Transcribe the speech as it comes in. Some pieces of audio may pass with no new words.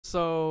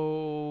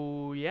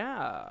So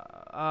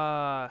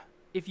yeah,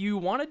 if you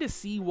wanted to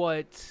see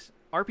what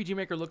RPG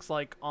Maker looks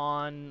like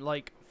on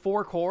like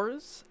 4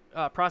 cores,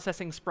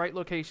 processing sprite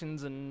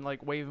locations and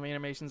like wave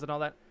animations and all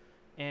that,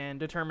 and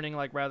determining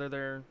like whether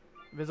they're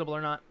visible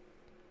or not,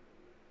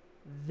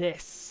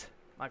 this,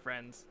 my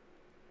friends,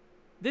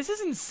 this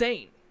is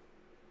insane.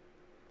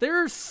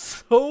 There are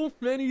so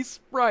many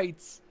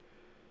sprites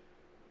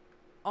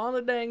on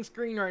the dang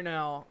screen right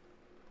now,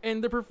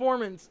 and the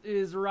performance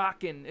is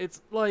rocking.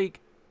 It's like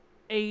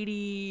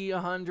 80,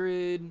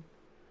 100.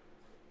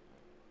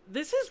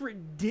 This is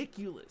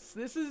ridiculous.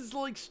 This is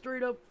like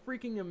straight up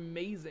freaking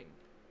amazing.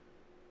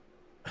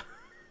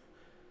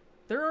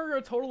 There are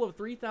a total of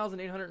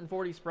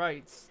 3,840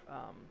 sprites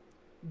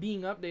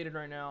being updated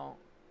right now.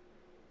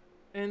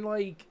 And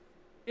like,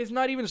 it's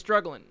not even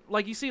struggling.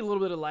 Like, you see a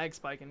little bit of lag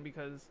spiking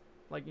because,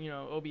 like, you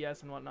know,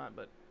 OBS and whatnot,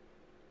 but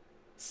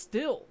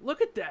still,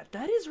 look at that.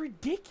 That is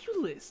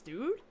ridiculous,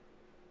 dude.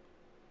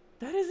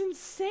 That is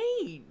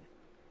insane.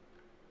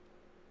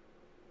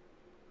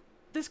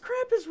 This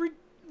crap is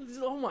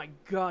oh my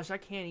gosh, I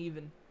can't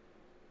even.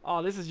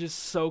 Oh, this is just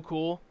so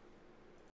cool.